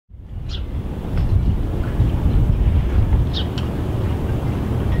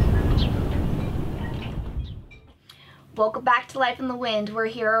welcome back to Life in the Wind. We're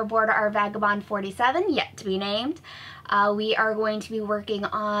here aboard our Vagabond 47, yet to be named. We are going to be working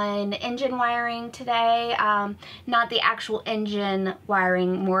on engine wiring today. Not the actual engine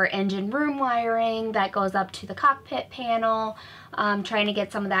wiring, more engine room wiring that goes up to the cockpit panel. Trying to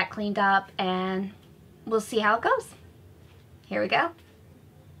get some of that cleaned up, and we'll see how it goes. Here we go.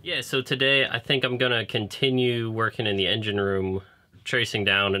 Yeah, so today I think I'm gonna continue working in the engine room, tracing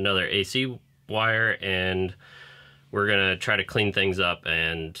down another AC wire, and we're gonna try to clean things up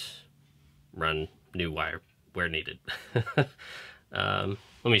and run new wire where needed. Let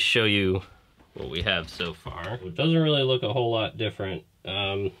me show you what we have so far. It doesn't really look a whole lot different.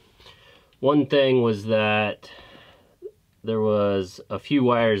 One thing was that there was a few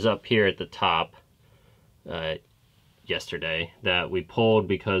wires up here at the top yesterday that we pulled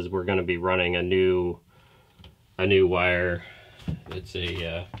because we're going to be running a new wire.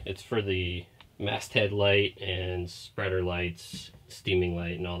 It's for the masthead light and spreader lights, steaming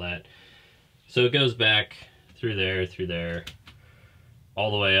light and all that. So it goes back through there, all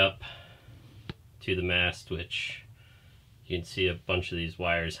the way up to the mast, which you can see a bunch of these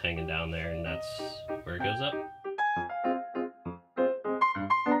wires hanging down there, and that's where it goes up.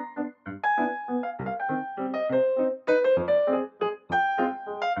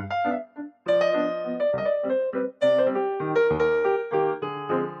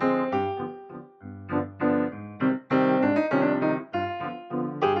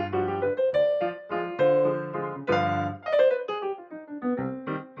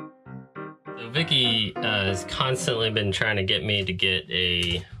 Vicky has constantly been trying to get me to get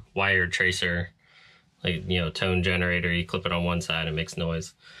a wire tracer, like, you know, tone generator. You clip it on one side, it makes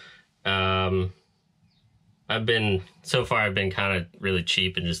noise. So far I've been kind of really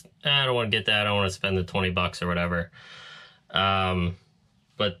cheap and just, I don't want to get that. I don't want to spend the 20 bucks or whatever.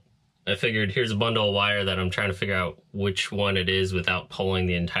 But I figured here's a bundle of wire that I'm trying to figure out which one it is without pulling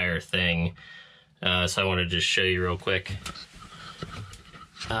the entire thing. So I want to just show you real quick.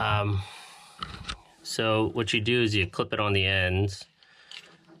 So what you do is you clip it on the ends,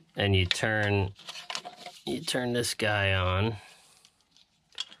 and you turn this guy on,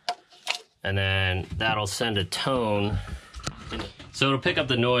 and then that'll send a tone. So it'll pick up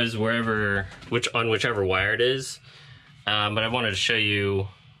the noise wherever, on whichever wire it is. But I wanted to show you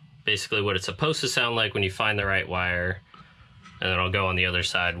basically what it's supposed to sound like when you find the right wire, and then I'll go on the other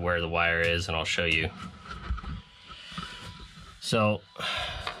side where the wire is, and I'll show you. So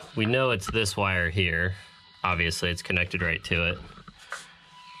we know it's this wire here. Obviously, it's connected right to it.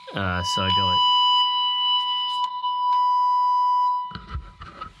 So I go like...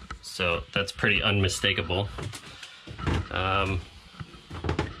 So that's pretty unmistakable. So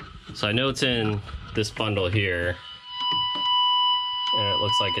I know it's in this bundle here, and it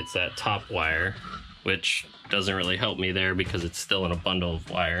looks like it's that top wire, which doesn't really help me there because it's still in a bundle of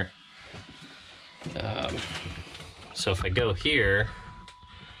wire. So if I go here,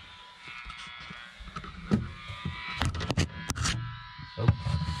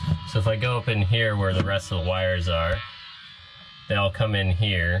 so if I go up in here where the rest of the wires are, they all come in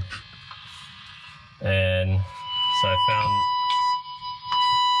here. And so I found,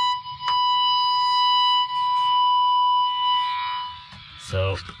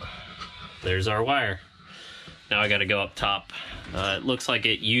 so there's our wire. Now I gotta go up top. It looks like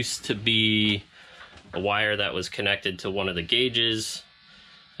it used to be a wire that was connected to one of the gauges.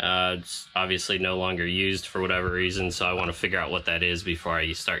 It's obviously no longer used for whatever reason, so I want to figure out what that is before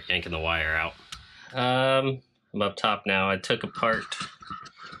I start yanking the wire out. I'm up top now. I took apart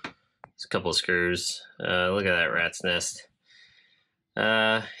a couple of screws. Look at that rat's nest.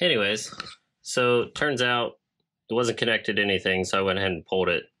 Anyways, so it turns out it wasn't connected to anything, so I went ahead and pulled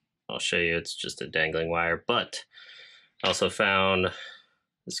it. I'll show you, it's just a dangling wire, but I also found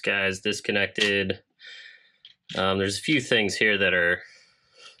this guy's disconnected. There's a few things here that are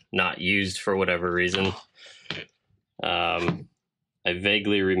not used for whatever reason. I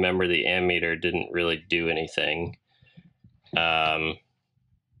vaguely remember the ammeter didn't really do anything.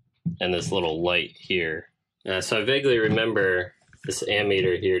 And this little light here. So I vaguely remember this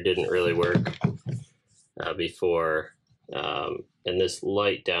ammeter here didn't really work before. And this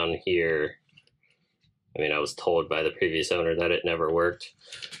light down here, I mean, I was told by the previous owner that it never worked.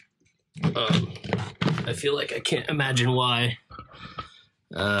 I feel like I can't imagine why.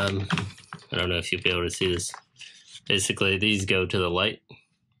 I don't know if you'll be able to see this. Basically, these go to the light.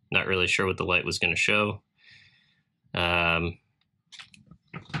 Not really sure what the light was going to show. But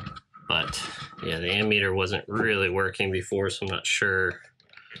yeah, the ammeter wasn't really working before, so I'm not sure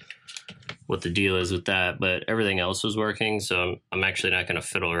what the deal is with that, but everything else was working, so I'm actually not going to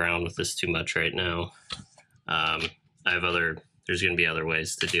fiddle around with this too much right now. there's going to be other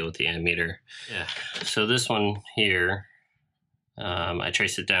ways to deal with the ammeter. Yeah, so this one here, I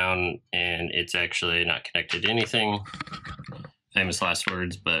traced it down and it's actually not connected to anything. Famous last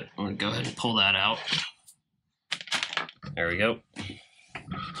words, but I'm going to go ahead and pull that out. There we go.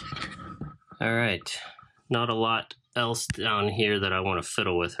 All right, not a lot else down here that I want to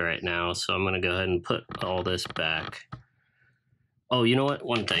fiddle with right now, so I'm going to go ahead and put all this back. Oh, you know what?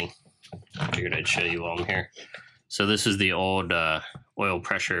 One thing. I figured I'd show you while I'm here. So this is the old oil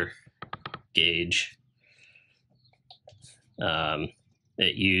pressure gauge. It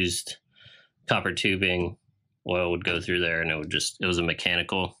used copper tubing. Oil would go through there, and it was a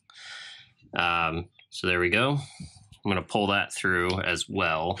mechanical. So there we go. I'm going to pull that through as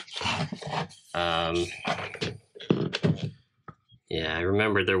well. Yeah, I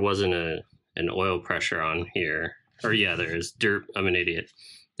remember there wasn't an oil pressure on here. Or yeah, there is. I'm an idiot.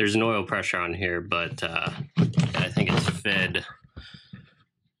 There's an oil pressure on here, but I think it's fed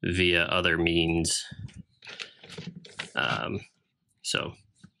via other means. So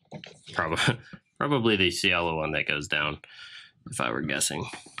probably the Cielo one that goes down, if I were guessing.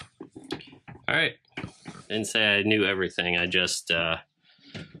 All right. Didn't say I knew everything. I just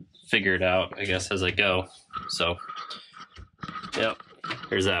figured out, I guess, as I go. So, yep,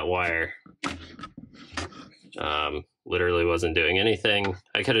 here's that wire. Literally wasn't doing anything.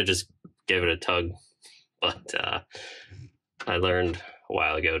 I could have just gave it a tug, but I learned a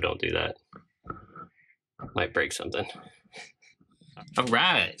while ago, don't do that. Might break something. All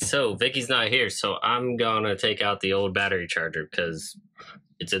right, so Vicky's not here, so I'm gonna take out the old battery charger because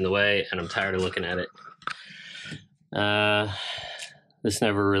it's in the way and I'm tired of looking at it. This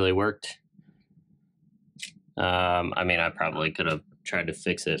never really worked. I mean, I probably could have tried to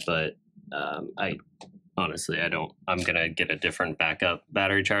fix it, but honestly, I don't. I'm gonna get a different backup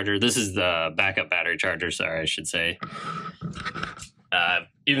battery charger. This is the backup battery charger, sorry, I should say.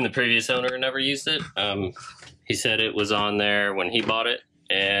 Even the previous owner never used it. He said it was on there when he bought it,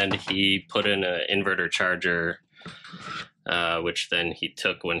 and he put in an inverter charger, which then he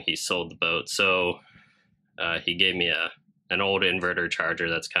took when he sold the boat. So he gave me an old inverter charger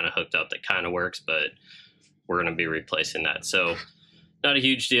that's kind of hooked up that kind of works, but we're going to be replacing that. So not a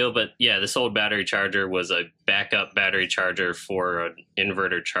huge deal, but yeah, this old battery charger was a backup battery charger for an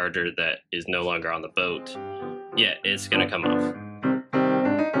inverter charger that is no longer on the boat. Yeah, it's going to come off.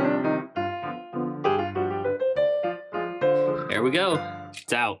 There we go.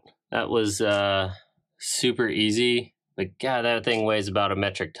 It's out. That was super easy. But God, that thing weighs about a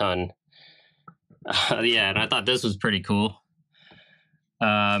metric ton. Yeah, and I thought this was pretty cool.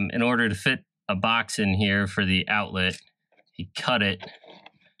 In order to fit a box in here for the outlet, he cut it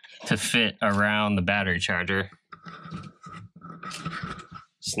to fit around the battery charger.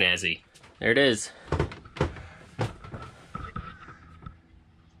 Snazzy. There it is.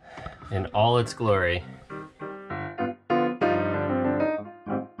 In all its glory.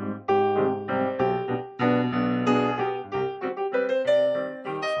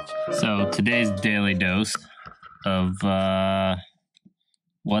 So today's daily dose of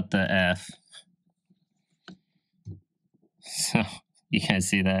what the F. So you guys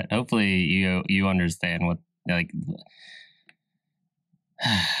see that? Hopefully you understand what, like.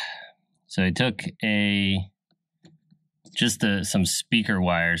 So I took some speaker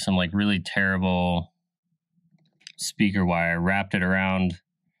wire, some like really terrible speaker wire, wrapped it around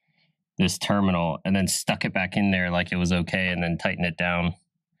this terminal, and then stuck it back in there like it was okay, and then tightened it down.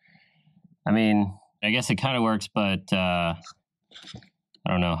 I mean, I guess it kind of works, but I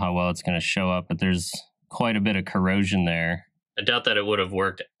don't know how well it's going to show up, but there's quite a bit of corrosion there. I doubt that it would have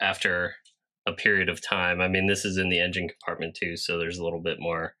worked after a period of time. I mean, this is in the engine compartment too, so there's a little bit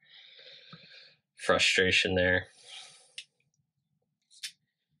more frustration there.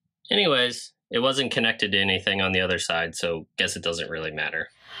 Anyways, it wasn't connected to anything on the other side, so guess it doesn't really matter.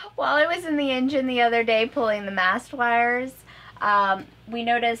 While I was in the engine the other day pulling the mast wires, we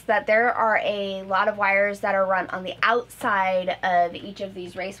noticed that there are a lot of wires that are run on the outside of each of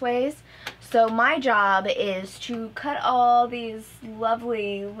these raceways. So my job is to cut all these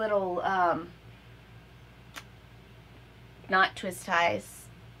lovely little, not twist ties.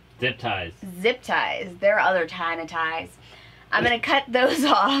 Zip ties. Zip ties. There are other kind of ties. I'm going to cut those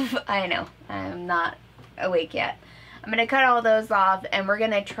off. I know, I'm not awake yet. I'm going to cut all those off, and we're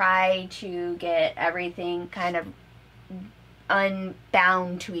going to try to get everything kind of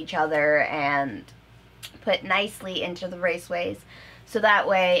unbound to each other and put nicely into the raceways, so that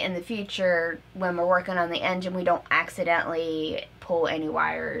way in the future when we're working on the engine we don't accidentally pull any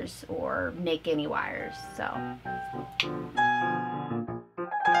wires or nick any wires. So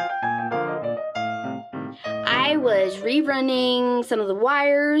I I was rerunning some of the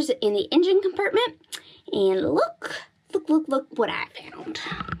wires in the engine compartment, and look what I found.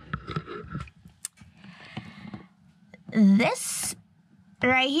 This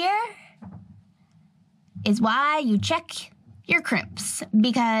right here is why you check your crimps,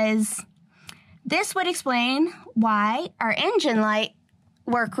 because this would explain why our engine light,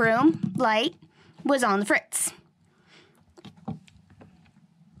 workroom light, was on the fritz.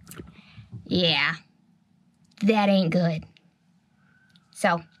 Yeah, that ain't good.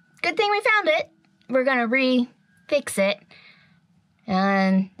 So, good thing we found it. We're gonna fix it.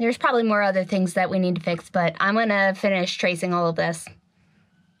 And there's probably more other things that we need to fix, but I'm gonna finish tracing all of this.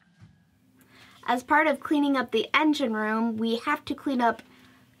 As part of cleaning up the engine room, we have to clean up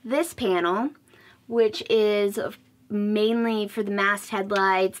this panel, which is mainly for the mast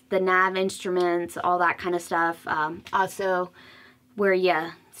headlights, the nav instruments, all that kind of stuff. Also where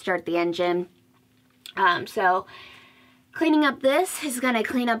you start the engine. So cleaning up this is going to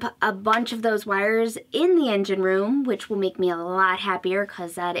clean up a bunch of those wires in the engine room, which will make me a lot happier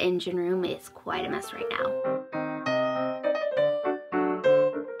because that engine room is quite a mess right now.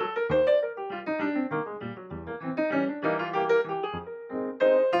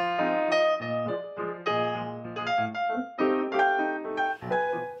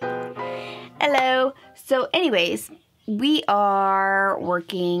 Hello. So anyways, we are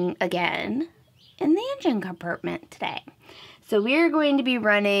working again in the engine compartment today. So we're going to be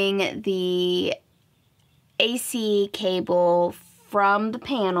running the AC cable from the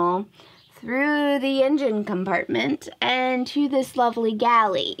panel through the engine compartment and to this lovely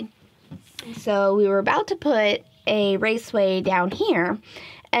galley. So we were about to put a raceway down here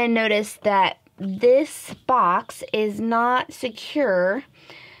and notice that this box is not secure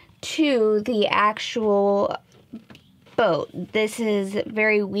to the actual boat. This is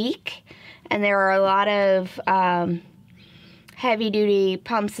very weak, and there are a lot of heavy-duty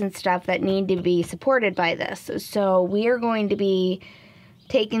pumps and stuff that need to be supported by this. So we are going to be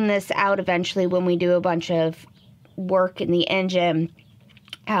taking this out eventually when we do a bunch of work in the engine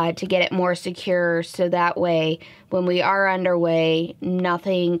to get it more secure, so that way when we are underway,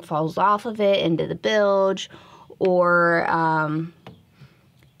 nothing falls off of it into the bilge or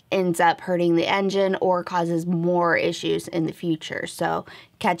ends up hurting the engine or causes more issues in the future. So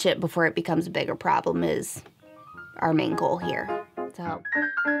catch it before it becomes a bigger problem is our main goal here. So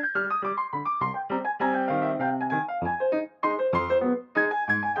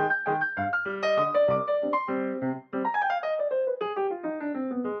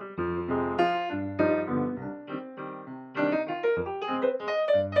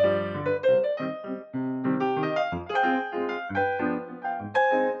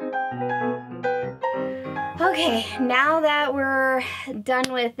okay, now that we're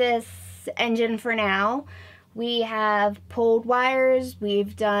done with this engine for now, we have pulled wires,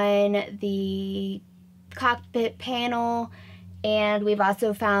 we've done the cockpit panel, and we've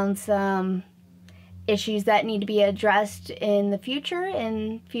also found some issues that need to be addressed in the future,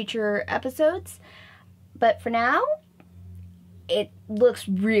 in future episodes. But for now, it looks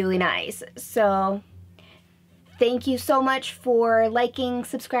really nice. So thank you so much for liking,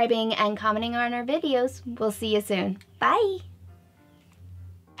 subscribing, and commenting on our videos. We'll see you soon. Bye!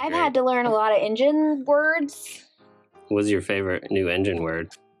 I've had to learn a lot of engine words. What's your favorite new engine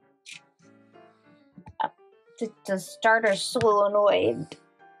word? To start a solenoid.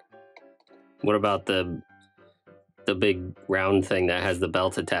 What about the big round thing that has the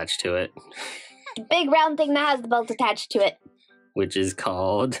belt attached to it? The big round thing that has the belt attached to it. Which is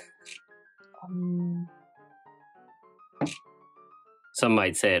called? Some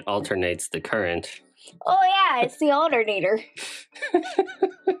might say it alternates the current. Oh yeah, it's the alternator.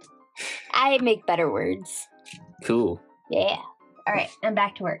 I make better words. Cool. Yeah. Alright, I'm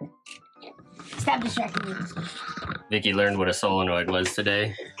back to work. Stop distracting me. Vicky learned what a solenoid was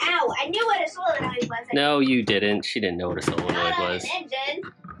today. Ow, I knew what a solenoid was. No, you didn't. She didn't know what a solenoid was. An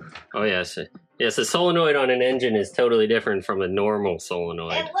engine. Oh, yes. Yes, a solenoid on an engine is totally different from a normal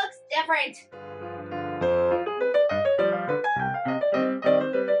solenoid. It looks different.